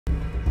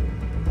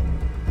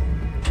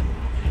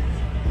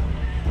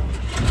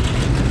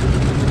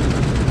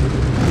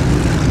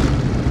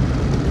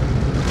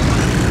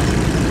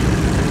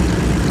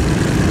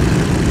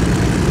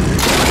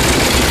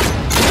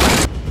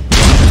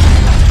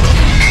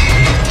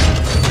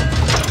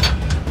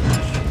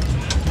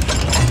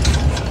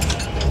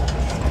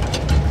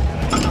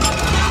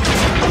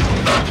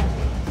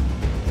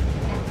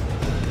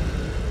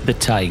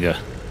Tiger,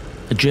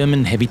 a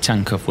German heavy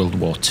tank of World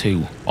War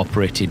II,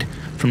 operated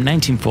from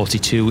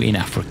 1942 in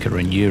Africa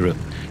and Europe,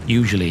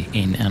 usually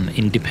in an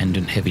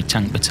independent heavy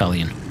tank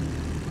battalion.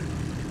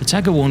 The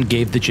Tiger I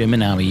gave the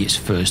German army its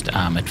first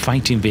armoured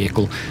fighting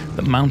vehicle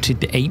that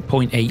mounted the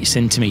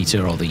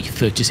 8.8cm or the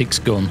 36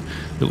 gun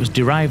that was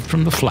derived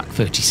from the Flak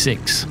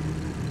 36.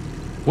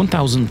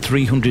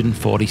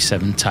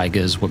 1,347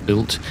 Tigers were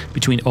built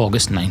between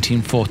August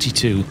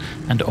 1942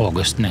 and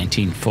August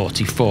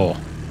 1944.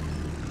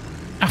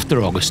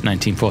 After August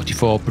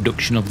 1944,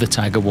 production of the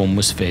Tiger I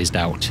was phased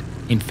out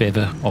in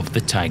favour of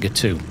the Tiger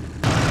II.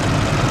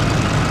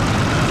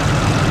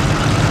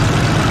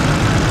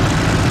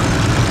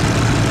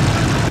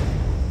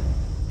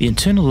 The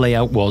internal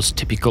layout was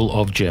typical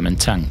of German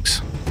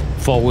tanks.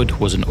 Forward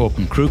was an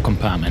open crew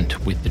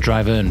compartment with the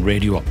driver and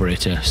radio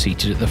operator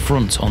seated at the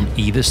front on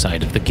either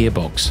side of the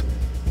gearbox.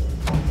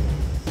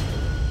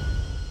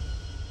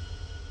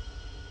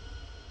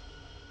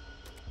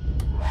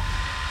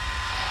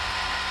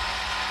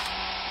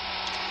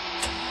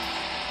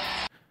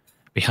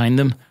 Behind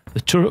them, the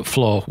turret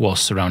floor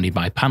was surrounded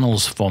by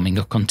panels forming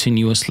a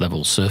continuous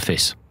level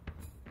surface.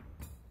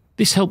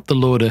 This helped the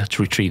loader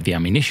to retrieve the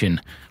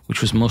ammunition, which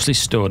was mostly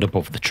stored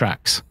above the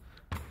tracks.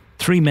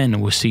 3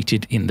 men were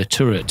seated in the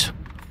turret,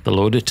 the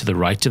loader to the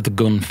right of the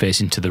gun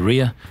facing to the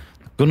rear,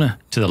 the gunner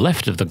to the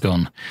left of the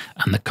gun,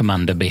 and the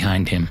commander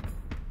behind him.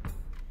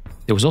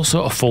 There was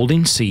also a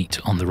folding seat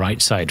on the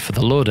right side for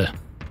the loader.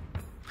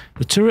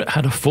 The turret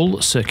had a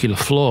full circular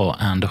floor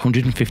and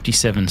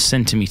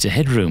 157cm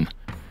headroom.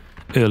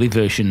 Early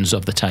versions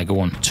of the Tiger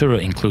I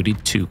turret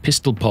included 2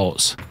 pistol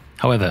ports.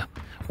 However,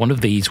 one of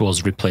these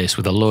was replaced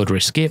with a loader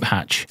escape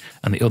hatch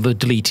and the other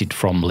deleted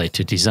from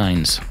later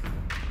designs.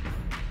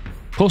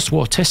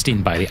 Post-war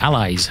testing by the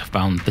Allies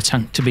found the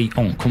tank to be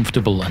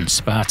uncomfortable and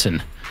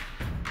Spartan.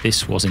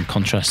 This was in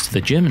contrast to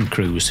the German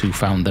crews, who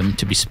found them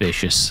to be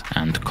spacious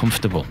and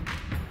comfortable.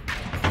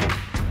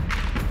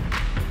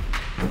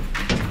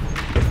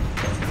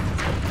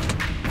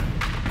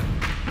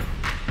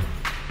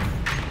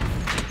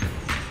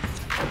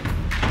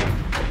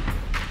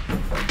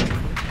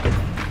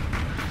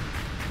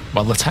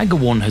 While the Tiger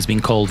I has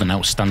been called an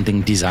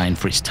outstanding design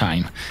for its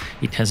time,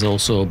 it has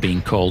also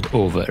been called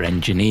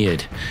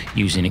over-engineered,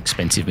 using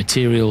expensive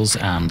materials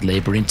and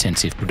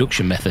labour-intensive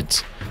production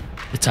methods.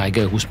 The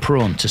Tiger was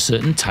prone to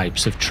certain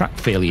types of track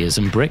failures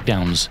and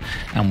breakdowns,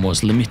 and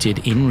was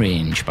limited in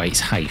range by its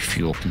high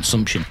fuel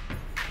consumption.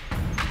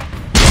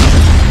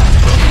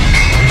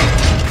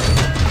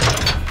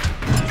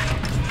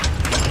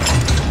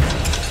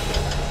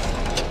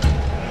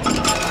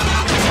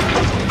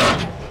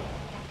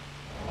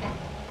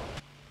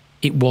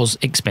 It was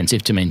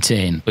expensive to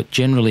maintain, but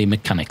generally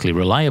mechanically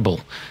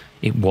reliable.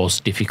 It was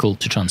difficult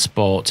to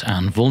transport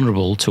and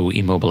vulnerable to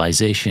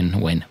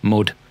immobilisation when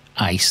mud,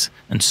 ice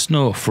and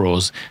snow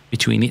froze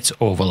between its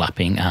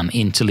overlapping and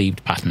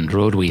interleaved patterned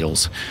road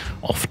wheels,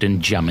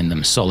 often jamming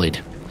them solid.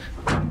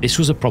 This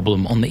was a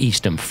problem on the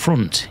Eastern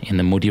Front in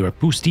the muddy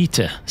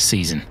Rapustita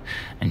season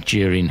and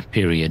during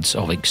periods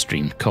of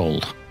extreme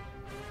cold.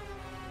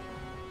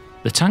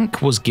 The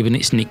tank was given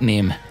its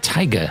nickname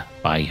Tiger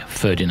by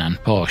Ferdinand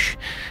Porsche,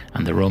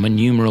 and the Roman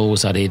numeral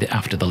was added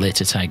after the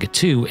later Tiger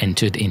II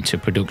entered into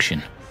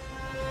production.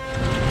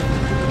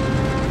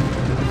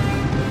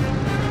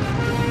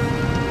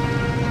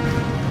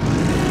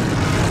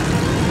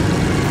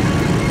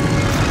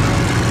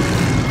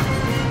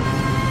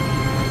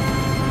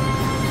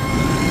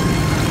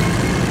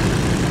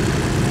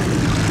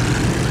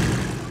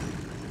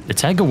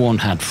 The Tiger I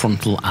had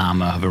frontal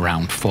armour of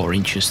around 4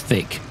 inches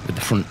thick, with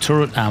the front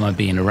turret armour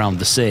being around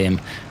the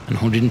same and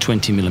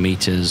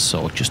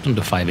 120mm or just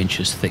under 5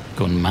 inches thick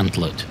gun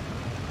mantlet.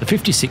 The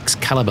 56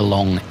 caliber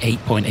long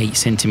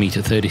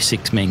 8.8cm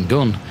 36 main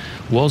gun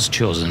was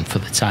chosen for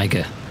the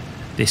Tiger.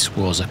 This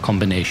was a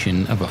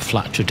combination of a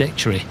flat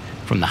trajectory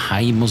from the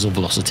high muzzle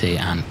velocity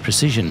and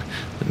precision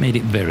that made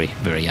it very,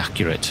 very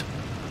accurate.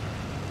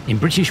 In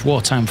British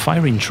wartime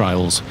firing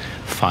trials,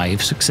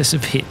 5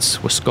 successive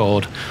hits were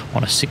scored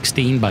on a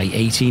 16 by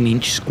 18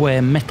 inch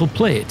square metal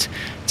plate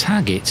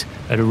target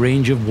at a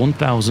range of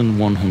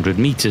 1,100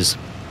 metres,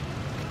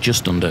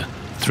 just under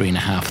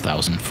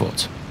 3,500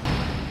 foot.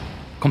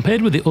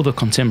 Compared with the other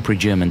contemporary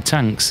German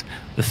tanks,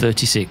 the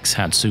 36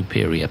 had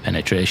superior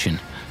penetration.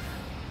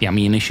 The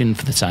ammunition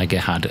for the Tiger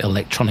had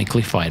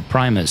electronically fired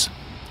primers.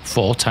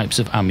 4 types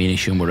of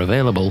ammunition were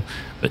available,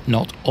 but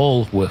not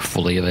all were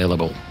fully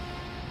available.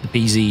 The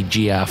BZ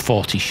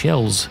GR40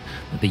 shells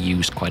that they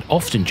used quite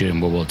often during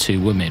World War II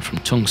were made from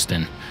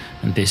tungsten,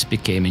 and this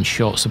became in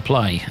short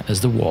supply as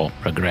the war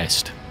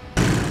progressed.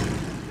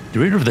 The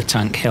rear of the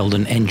tank held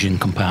an engine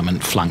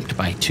compartment flanked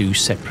by 2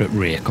 separate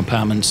rear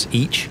compartments,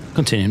 each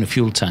containing a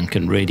fuel tank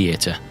and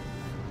radiator.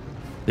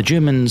 The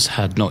Germans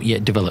had not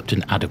yet developed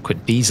an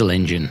adequate diesel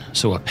engine,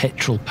 so a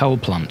petrol power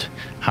plant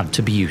had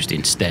to be used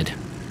instead.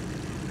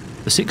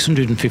 The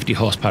 650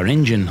 horsepower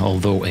engine,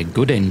 although a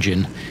good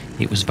engine,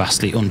 it was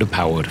vastly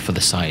underpowered for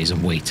the size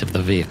and weight of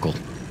the vehicle.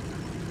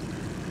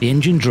 The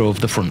engine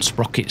drove the front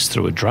sprockets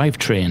through a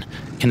drivetrain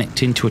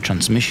connecting to a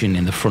transmission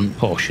in the front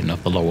portion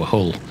of the lower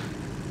hull.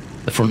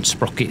 The front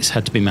sprockets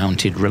had to be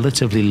mounted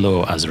relatively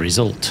low as a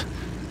result.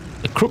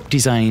 The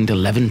Krupp-designed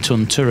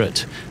 11-ton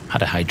turret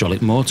had a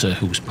hydraulic motor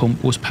whose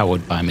pump was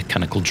powered by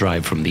mechanical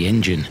drive from the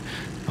engine.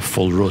 A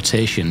full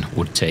rotation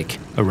would take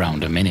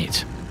around a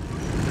minute.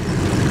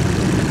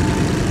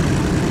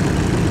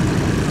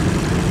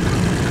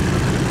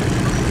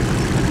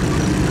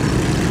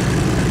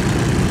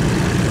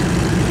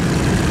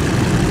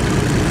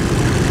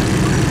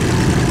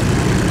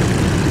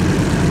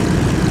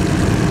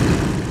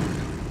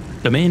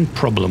 The main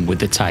problem with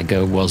the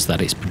Tiger was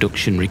that its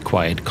production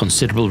required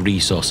considerable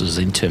resources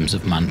in terms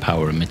of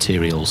manpower and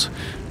materials,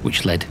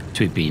 which led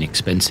to it being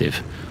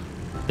expensive.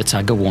 The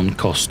Tiger I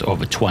cost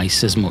over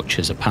twice as much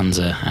as a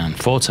Panzer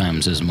and 4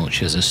 times as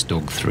much as a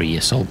Stug 3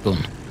 assault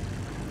gun.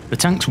 The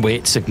tank's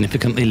weight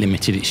significantly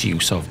limited its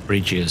use of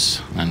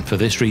bridges, and for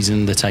this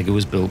reason the Tiger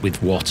was built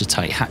with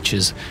watertight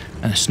hatches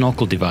and a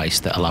snorkel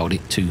device that allowed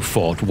it to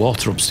ford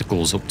water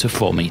obstacles up to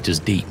 4 meters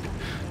deep.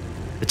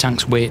 The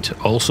tank's weight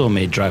also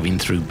made driving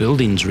through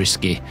buildings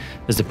risky,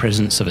 as the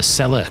presence of a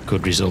cellar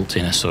could result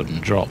in a sudden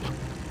drop.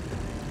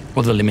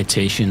 Other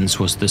limitations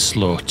was the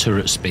slow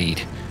turret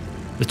speed.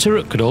 The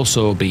turret could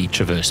also be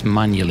traversed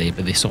manually,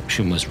 but this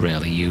option was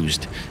rarely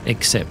used,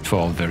 except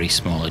for very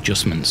small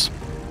adjustments.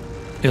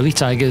 Early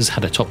Tigers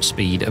had a top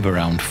speed of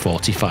around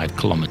 45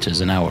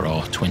 km an hour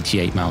or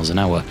 28 miles an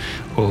hour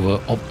over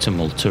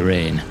optimal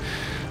terrain,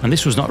 and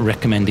this was not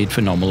recommended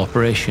for normal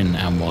operation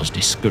and was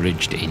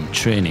discouraged in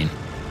training.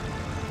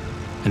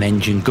 An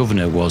engine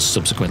governor was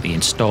subsequently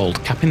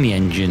installed, capping the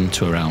engine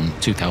to around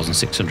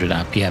 2,600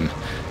 RPM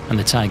and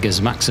the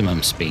Tiger's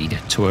maximum speed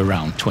to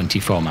around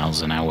 24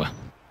 miles an hour.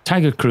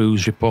 Tiger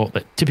crews report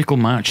that typical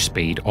march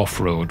speed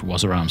off-road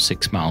was around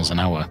 6 miles an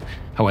hour.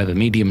 However,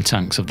 medium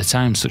tanks of the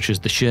time, such as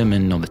the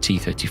Sherman or the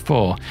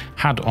T-34,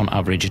 had on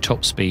average a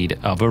top speed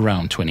of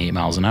around 28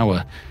 miles an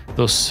hour.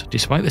 Thus,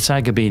 despite the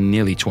Tiger being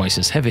nearly twice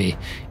as heavy,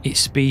 its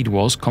speed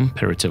was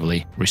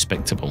comparatively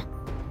respectable.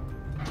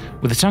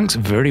 With the tank's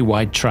very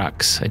wide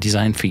tracks, a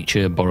design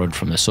feature borrowed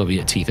from the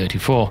Soviet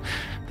T-34,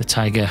 the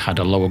Tiger had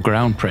a lower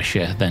ground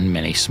pressure than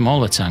many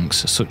smaller tanks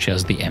such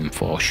as the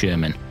M4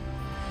 Sherman.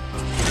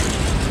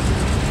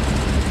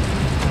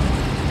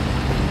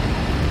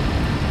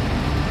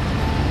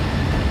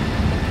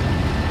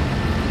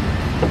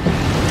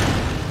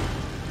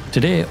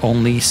 Today,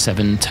 only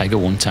 7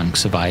 Tiger I tanks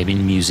survive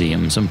in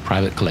museums and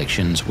private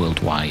collections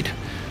worldwide.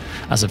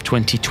 As of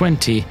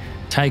 2020,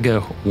 Tiger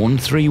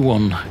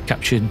 131,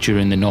 captured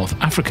during the North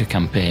Africa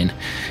campaign,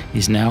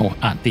 is now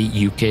at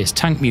the UK's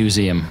Tank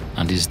Museum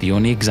and is the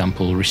only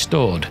example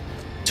restored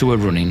to a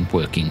running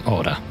working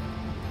order.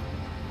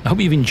 I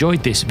hope you've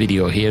enjoyed this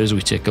video here as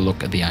we take a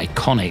look at the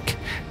iconic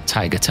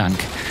Tiger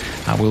tank.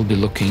 I will be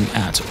looking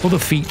at other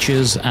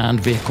features and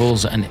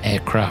vehicles and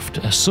aircraft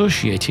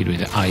associated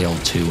with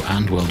IL-2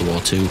 and World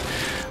War II,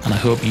 and I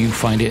hope you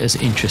find it as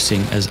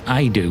interesting as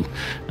I do.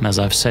 And as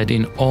I've said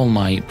in all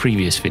my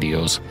previous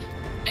videos,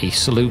 a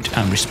salute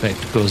and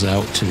respect goes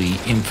out to the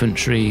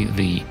infantry,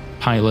 the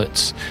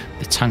pilots,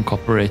 the tank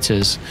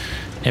operators,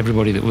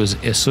 everybody that was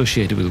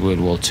associated with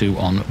World War II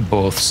on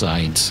both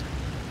sides.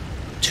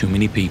 Too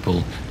many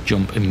people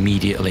jump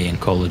immediately and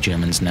call the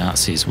Germans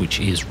Nazis, which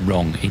is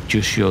wrong. It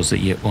just shows that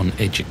you're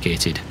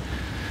uneducated.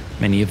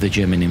 Many of the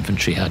German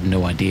infantry had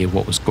no idea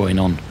what was going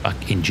on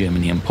back in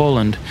Germany and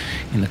Poland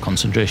in the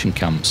concentration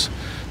camps.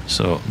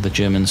 So the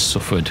Germans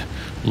suffered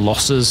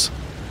losses,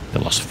 they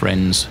lost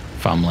friends,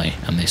 family,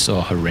 and they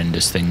saw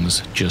horrendous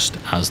things just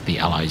as the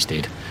Allies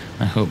did.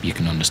 I hope you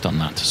can understand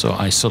that. So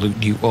I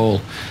salute you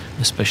all,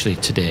 especially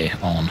today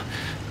on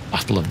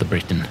Battle of the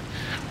Britain,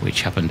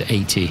 which happened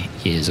 80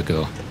 years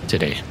ago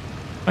today.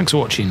 Thanks for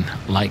watching.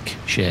 Like,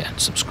 share and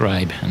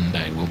subscribe, and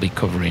I will be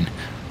covering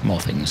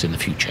more things in the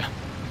future.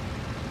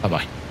 Bye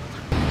bye.